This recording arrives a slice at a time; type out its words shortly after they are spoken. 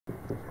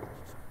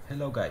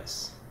Hello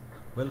guys,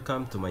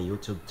 welcome to my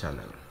YouTube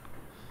channel.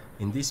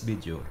 In this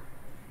video,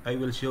 I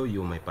will show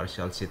you my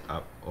partial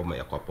setup of my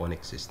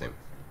aquaponic system.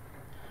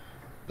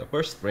 The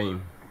first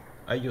frame,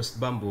 I used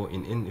bamboo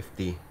in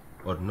NFT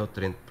or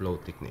nutrient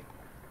flow technique.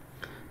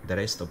 The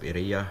rest of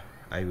area,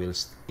 I will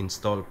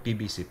install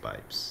PVC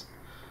pipes.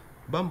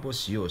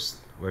 Bamboos used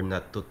were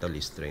not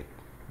totally straight,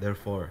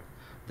 therefore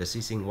the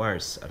seizing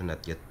wires are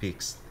not yet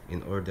fixed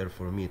in order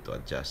for me to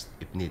adjust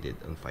if needed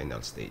on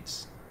final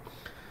stage.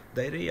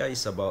 The area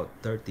is about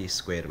 30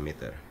 square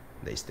meter.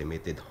 The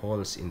estimated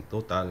holes in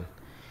total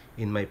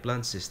in my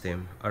plant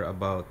system are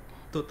about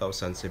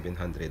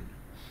 2,700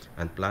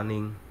 and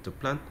planning to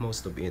plant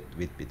most of it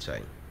with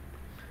pichay.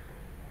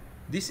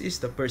 This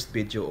is the first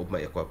video of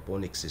my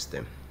aquaponic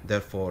system.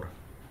 Therefore,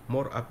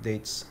 more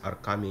updates are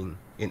coming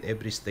in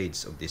every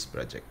stage of this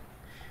project.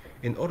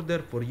 In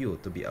order for you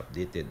to be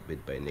updated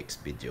with my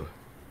next video,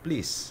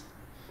 please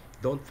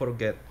don't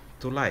forget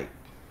to like,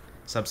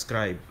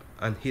 subscribe,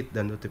 and hit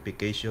the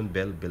notification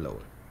bell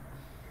below.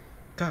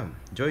 Come,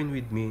 join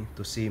with me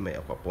to see my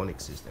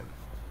aquaponic system.